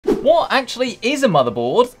What actually is a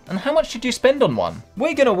motherboard, and how much should you spend on one?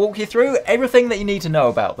 We're going to walk you through everything that you need to know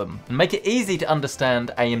about them, and make it easy to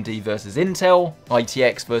understand AMD versus Intel,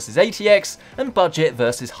 ITX versus ATX, and budget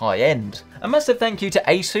versus high-end. A massive thank you to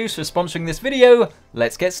ASUS for sponsoring this video.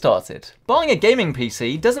 Let's get started. Buying a gaming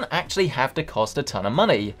PC doesn't actually have to cost a ton of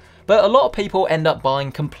money, but a lot of people end up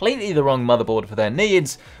buying completely the wrong motherboard for their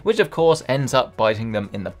needs, which of course ends up biting them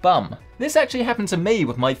in the bum. This actually happened to me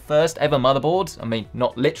with my first ever motherboard. I mean,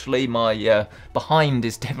 not literally, my behind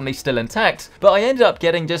is definitely still intact, but I ended up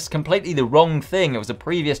getting just completely the wrong thing. It was a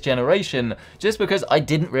previous generation, just because I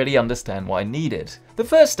didn't really understand what I needed. The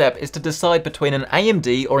first step is to decide between an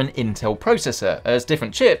AMD or an Intel processor, as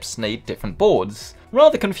different chips need different boards.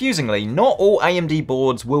 Rather confusingly, not all AMD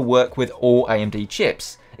boards will work with all AMD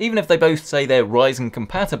chips. Even if they both say they're Ryzen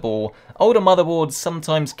compatible, older motherboards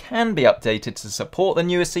sometimes can be updated to support the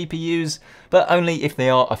newer CPUs, but only if they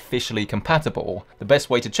are officially compatible. The best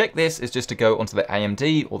way to check this is just to go onto the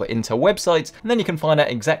AMD or the Intel website, and then you can find out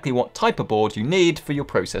exactly what type of board you need for your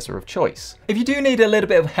processor of choice. If you do need a little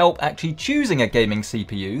bit of help actually choosing a gaming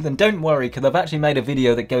CPU, then don't worry, because I've actually made a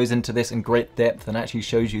video that goes into this in great depth and actually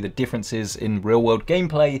shows you the differences in real-world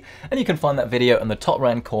gameplay, and you can find that video in the top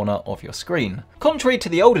right corner of your screen. Contrary to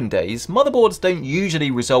the olden days, motherboards don't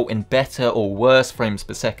usually result in better or worse frames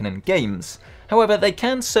per second in games. However, they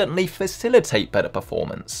can certainly facilitate better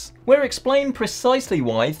performance. We'll explain precisely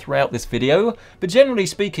why throughout this video, but generally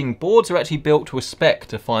speaking, boards are actually built to a spec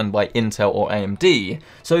defined by Intel or AMD,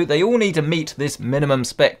 so they all need to meet this minimum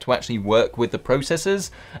spec to actually work with the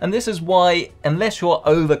processors, and this is why, unless you're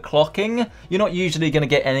overclocking, you're not usually going to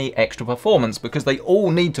get any extra performance, because they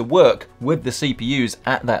all need to work with the CPUs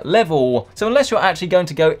at that level. So unless you're actually going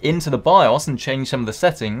to go into the BIOS and change some of the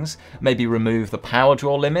settings, maybe remove the power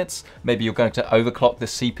draw limits, maybe you're going to overclock the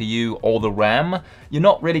CPU or the RAM, you're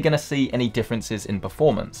not really going to see any differences in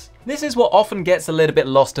performance. This is what often gets a little bit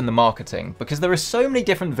lost in the marketing, because there are so many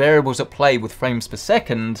different variables at play with frames per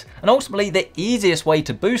second, and ultimately the easiest way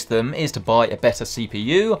to boost them is to buy a better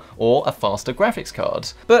CPU or a faster graphics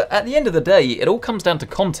card. But at the end of the day, it all comes down to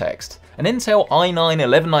context. An Intel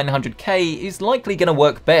i9-11900K is likely going to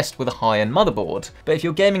work best with a high-end motherboard, but if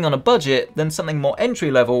you're gaming on a budget, then something more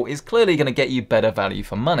entry-level is clearly going to get you better value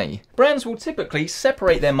for money. Brands will typically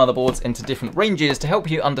separate their motherboards into different ranges to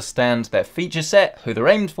help you understand their feature set, who they're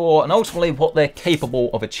aimed for, and ultimately what they're capable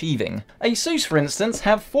of achieving. ASUS, for instance,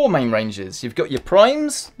 have four main ranges. You've got your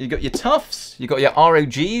Primes, you've got your Toughs, you've got your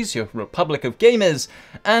ROGs, your Republic of Gamers,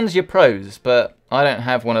 and your Pros, but I don't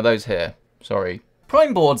have one of those here, sorry.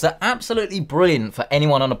 Prime boards are absolutely brilliant for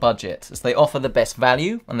anyone on a budget, as they offer the best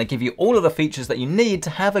value, and they give you all of the features that you need to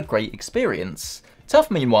have a great experience. Tough,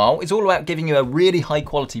 meanwhile, is all about giving you a really high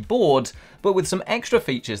quality board, but with some extra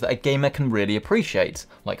features that a gamer can really appreciate,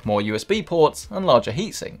 like more USB ports and larger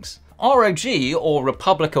heatsinks. ROG, or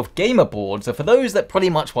Republic of Gamer boards, are for those that pretty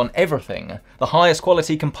much want everything. The highest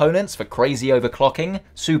quality components for crazy overclocking,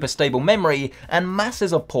 super stable memory, and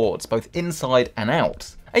masses of ports both inside and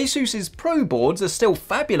out. ASUS's Pro boards are still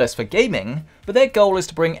fabulous for gaming, but their goal is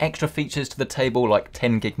to bring extra features to the table like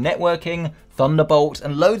 10 gig networking, Thunderbolt,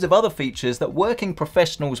 and loads of other features that working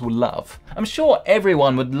professionals will love. I'm sure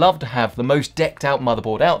everyone would love to have the most decked out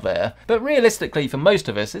motherboard out there, but realistically for most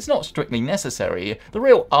of us it's not strictly necessary. The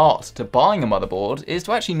real art to buying a motherboard is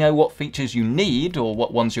to actually know what features you need, or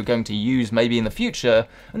what ones you're going to use maybe in the future,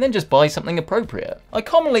 and then just buy something appropriate. I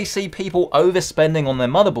commonly see people overspending on their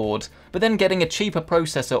motherboard, but then getting a cheaper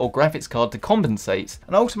processor or graphics card to compensate,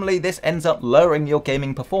 and ultimately this ends up lowering your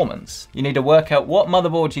gaming performance. You need to work out what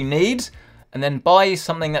motherboard you need, and then buy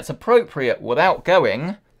something that's appropriate without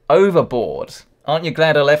going overboard. Aren't you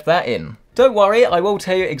glad I left that in? Don't worry, I will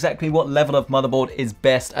tell you exactly what level of motherboard is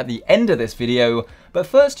best at the end of this video, but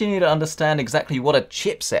first you need to understand exactly what a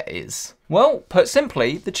chipset is. Well, put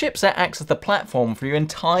simply, the chipset acts as the platform for your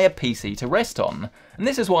entire PC to rest on, and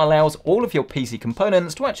this is what allows all of your PC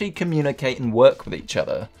components to actually communicate and work with each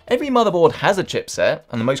other. Every motherboard has a chipset,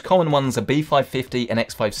 and the most common ones are B550 and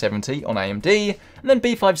X570 on AMD, and then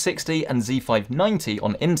B560 and Z590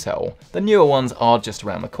 on Intel. The newer ones are just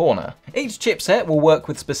around the corner. Each chipset will work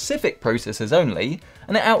with specific processors only,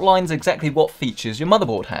 and it outlines exactly what features your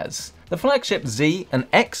motherboard has. The flagship Z and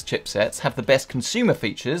X chipsets have the best consumer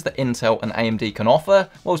features that Intel and AMD can offer,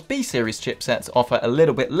 whilst B series chipsets offer a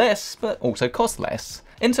little bit less, but also cost less.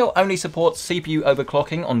 Intel only supports CPU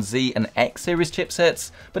overclocking on Z and X series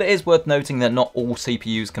chipsets, but it is worth noting that not all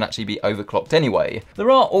CPUs can actually be overclocked anyway.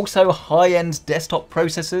 There are also high-end desktop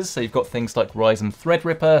processors, so you've got things like Ryzen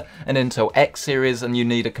Threadripper and Intel X series, and you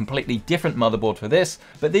need a completely different motherboard for this,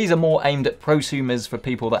 but these are more aimed at prosumers, for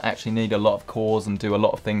people that actually need a lot of cores and do a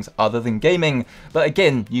lot of things other than gaming. But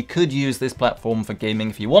again, you could use this platform for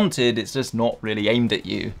gaming if you wanted, it's just not really aimed at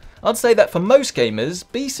you. I'd say that for most gamers,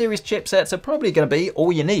 B-series chipsets are probably going to be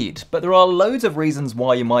all you need, but there are loads of reasons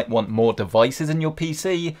why you might want more devices in your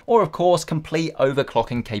PC, or of course complete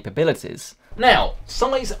overclocking capabilities. Now,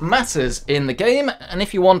 size matters in the game, and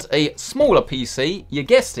if you want a smaller PC, you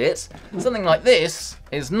guessed it, something like this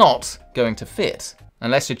is not going to fit.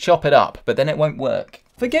 Unless you chop it up, but then it won't work.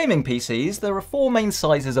 For gaming PCs, there are 4 main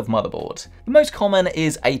sizes of motherboard. The most common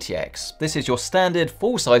is ATX. This is your standard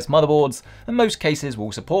full-size motherboards, and most cases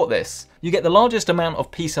will support this. You get the largest amount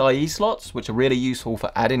of PCIe slots, which are really useful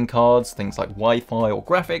for add-in cards, things like Wi-Fi or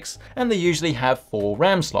graphics, and they usually have 4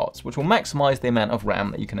 RAM slots, which will maximize the amount of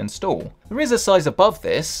RAM that you can install. There is a size above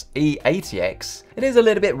this, eATX. It is a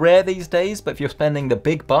little bit rare these days, but if you're spending the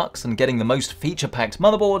big bucks and getting the most feature-packed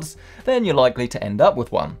motherboards, then you're likely to end up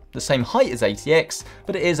with one. The same height as ATX,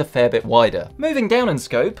 but it is a fair bit wider. Moving down in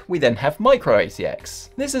scope, we then have Micro ATX.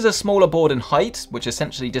 This is a smaller board in height, which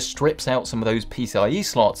essentially just strips out some of those PCIe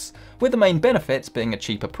slots, with the main benefits being a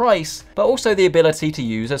cheaper price, but also the ability to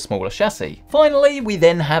use a smaller chassis. Finally, we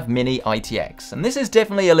then have Mini ITX, and this is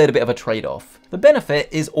definitely a little bit of a trade-off. The benefit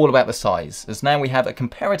is all about the size, as now we have a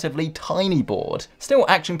comparatively tiny board, still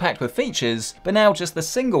action-packed with features, but now just the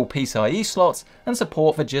single PCIe slot and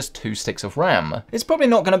support for just 2 sticks of RAM. It's probably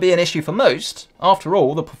not going to be an issue for most. After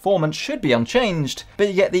all, the performance should be unchanged, but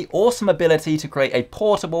you get the awesome ability to create a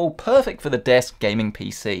portable, perfect for the desk gaming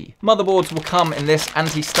PC. Motherboards will come in this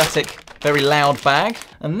anti-static, very loud bag,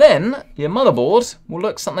 and then your motherboard will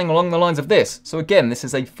look something along the lines of this. So again, this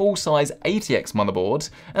is a full-size ATX motherboard,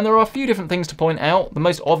 and there are a few different things to point out. The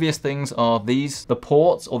most obvious things are these, the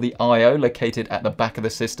ports or the I/O located at the back of the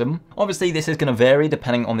system. Obviously this is going to vary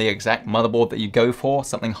depending on the exact motherboard that you go for.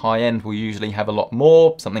 Something high-end will usually have a lot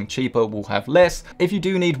more, something cheaper will have less. If you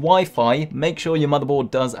do need Wi-Fi, make sure your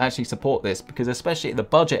motherboard does actually support this, because especially at the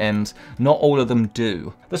budget end, not all of them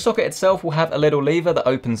do. The socket itself will have a little lever that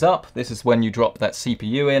opens up. This is when you drop that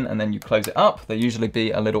CPU in and then you close it up. There'll usually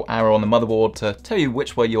be a little arrow on the motherboard to tell you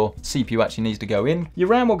which way your CPU actually needs to go in. Your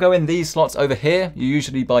RAM will go in these slots over here. You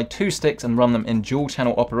usually buy 2 sticks and run them in dual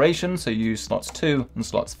channel operation, so you use slots 2 and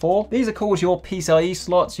slots 4. These are called your PCIe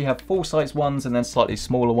slots. You have full-size ones and then slightly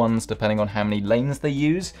smaller ones depending on how many lanes they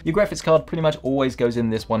use. Your graphics card pretty much always goes in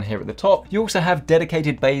this one here at the top. You also have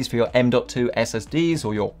dedicated bays for your M.2 SSDs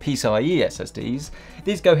or your PCIe SSDs.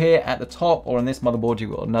 These go here at the top, or on this motherboard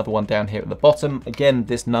you've got another one down here at the bottom. Again,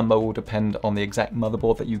 this number will depend on the exact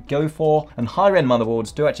motherboard that you go for, and higher-end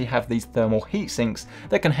motherboards do actually have these thermal heat sinks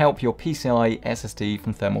that can help your PCIe SSD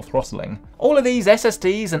from thermal throttling. All of these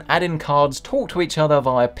SSDs and add-in cards talk to each other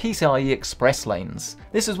via PCIe Express lanes.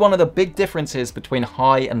 This is one of the big differences between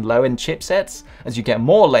high and low-end chipsets, as you get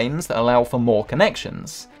more lanes that allow for more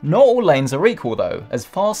connections. Not all lanes are equal though, as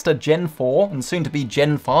faster Gen 4 and soon to be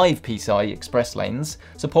Gen 5 PCIe Express lanes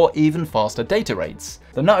support even faster data rates.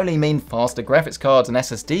 That not only mean faster graphics cards and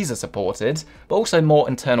SSDs are supported, but also more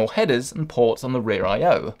internal headers and ports on the rear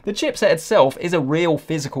I/O. The chipset itself is a real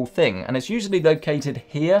physical thing, and it's usually located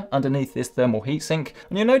here underneath this thermal heatsink,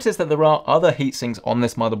 and you'll notice that there are other heatsinks on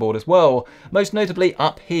this motherboard as well. Most notably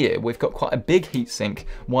up here, we've got quite a big heatsink.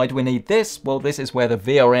 Why do we need this? Well, this is where the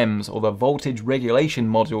VRMs, or the voltage regulation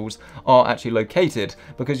modules, are actually located,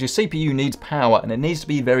 because your CPU needs power and it needs to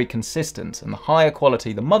be very consistent, and the higher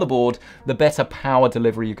quality the motherboard, the better power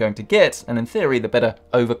delivery you're going to get, and in theory the better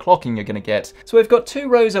overclocking you're going to get. So we've got 2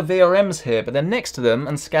 rows of VRMs here, but then next to them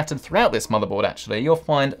and scattered throughout this motherboard actually, you'll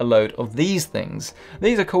find a load of these things.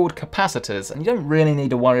 These are called capacitors, and you don't really need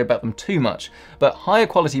to worry about them too much, but higher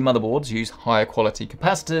quality motherboards use higher quality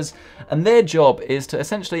capacitors, and their job is to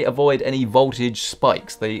essentially avoid any voltage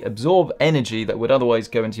spikes. They absorb energy that would otherwise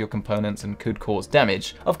go into your components and could cause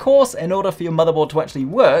damage. Of course, in order for your motherboard to actually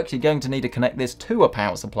work, you're going to need to connect this to a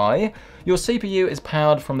power supply. Your CPU is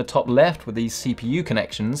powered from the top left with these CPU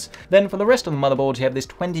connections. Then for the rest of the motherboard, you have this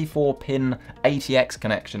 24-pin ATX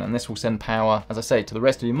connection, and this will send power, as I say, to the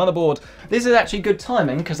rest of your motherboard. This is actually good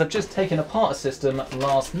timing because I've just taken taking apart a system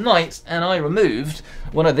last night and I removed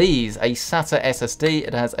one of these, a SATA SSD.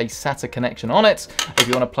 It has a SATA connection on it. If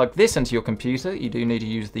you want to plug this into your computer, you do need to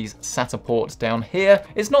use these SATA ports down here.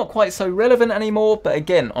 It's not quite so relevant anymore, but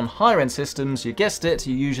again, on higher end systems, you guessed it,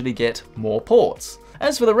 you usually get more ports.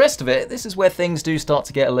 As for the rest of it, this is where things do start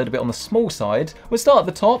to get a little bit on the small side. We'll start at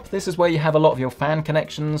the top. This is where you have a lot of your fan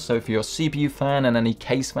connections. So for your CPU fan and any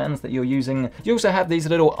case fans that you're using, you also have these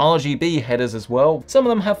little RGB headers as well. Some of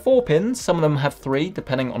them have 4 pins, some of them have 3,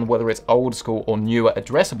 depending on whether it's old school or newer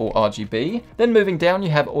addressable RGB. Then moving down, you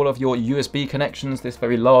have all of your USB connections. This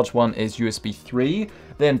very large one is USB 3.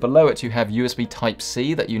 Then below it, you have USB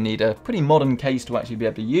Type-C that you need a pretty modern case to actually be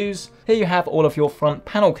able to use. Here you have all of your front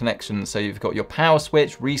panel connections. So you've got your power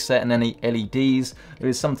switch, reset, and any LEDs. There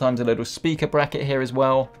is sometimes a little speaker bracket here as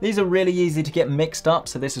well. These are really easy to get mixed up,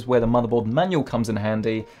 so this is where the motherboard manual comes in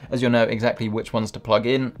handy, as you'll know exactly which ones to plug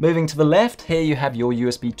in. Moving to the left, here you have your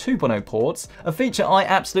USB 2.0 ports. A feature I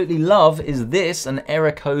absolutely love is this, an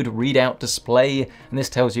error code readout display, and this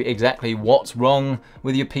tells you exactly what's wrong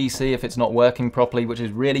with your PC if it's not working properly, which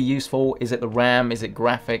is really useful. Is it the RAM? Is it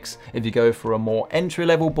graphics? If you go for a more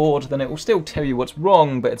entry-level board, then it will still tell you what's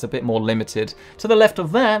wrong, but it's a bit more limited. To the left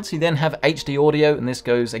of that, you then have HD audio, and this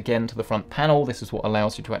goes again to the front panel. This is what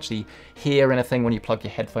allows you to actually hear anything when you plug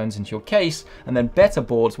your headphones into your case. And then better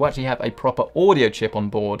boards will actually have a proper audio chip on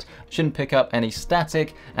board. Shouldn't pick up any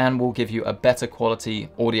static and will give you a better quality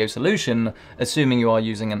audio solution, assuming you are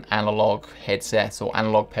using an analog headset or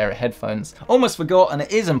analog pair of headphones. Almost forgot, and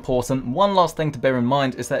it is important, one last thing to bear in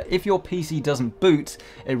mind is that if your PC doesn't boot,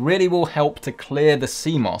 it really will help to clear the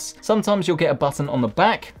CMOS. Sometimes you'll get a button on the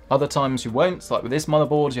back, other times you won't. So like with this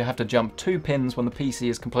motherboard, you have to jump 2 pins when the PC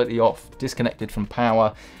is completely off, disconnected from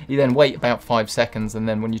power. You then wait about 5 seconds, and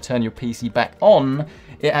then when you turn your PC back on,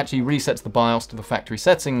 it actually resets the BIOS to the factory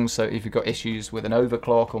settings. So if you've got issues with an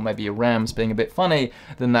overclock or maybe your RAM's being a bit funny,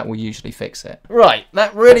 then that will usually fix it. Right,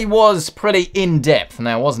 that really was pretty in-depth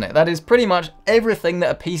now, wasn't it? That is pretty much everything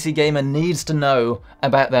that a PC gamer needs to know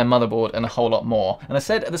about their motherboard and a whole lot more. And I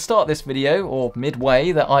said at the start of this video, or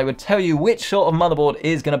midway, that I would tell you which sort of motherboard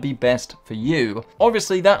is going to be best for you.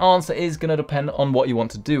 Obviously, that answer is going to depend on what you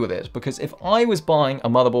want to do with it, because if I was buying a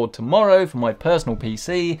motherboard tomorrow for my personal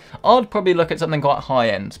PC, I'd probably look at something quite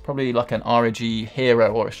high-end, probably like an ROG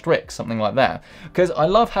Hero or a Strix, something like that, because I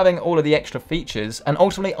love having all of the extra features, and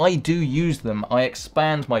ultimately I do use them. I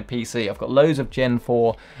expand my PC. I've got loads of Gen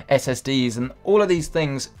 4 SSDs, and all of these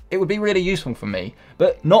things, it would be really useful for me,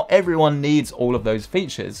 but not everyone needs all of those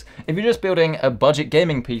features. If you're just building a budget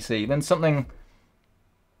gaming PC, then something...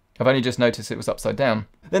 I've only just noticed it was upside down.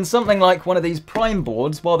 Then something like one of these Prime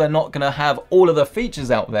boards, while they're not going to have all of the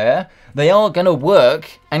features out there, they are going to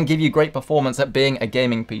work and give you great performance at being a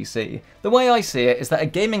gaming PC. The way I see it is that a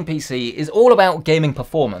gaming PC is all about gaming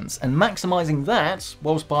performance, and maximizing that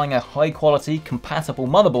whilst buying a high quality compatible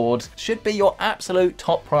motherboard should be your absolute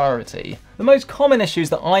top priority. The most common issues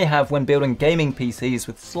that I have when building gaming PCs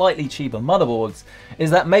with slightly cheaper motherboards is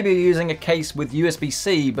that maybe you're using a case with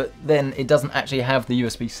USB-C, but then it doesn't actually have the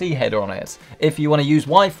USB-C header on it. If you want to use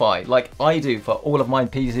Wi-Fi, like I do for all of my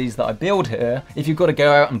PCs that I build here, if you've got to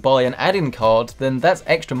go out and buy an add-in card, then that's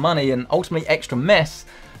extra money and ultimately extra mess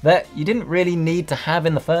that you didn't really need to have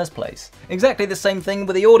in the first place. Exactly the same thing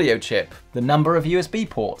with the audio chip, the number of USB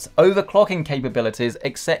ports, overclocking capabilities,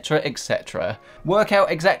 etc, etc. Work out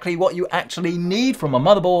exactly what you actually need from a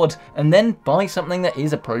motherboard and then buy something that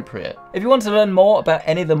is appropriate. If you want to learn more about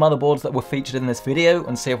any of the motherboards that were featured in this video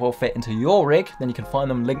and see if they'll fit into your rig, then you can find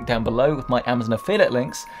them linked down below with my Amazon affiliate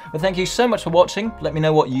links. But thank you so much for watching. Let me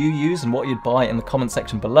know what you use and what you'd buy in the comment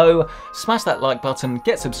section below. Smash that like button,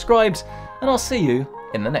 get subscribed, and I'll see you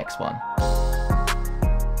in the next one.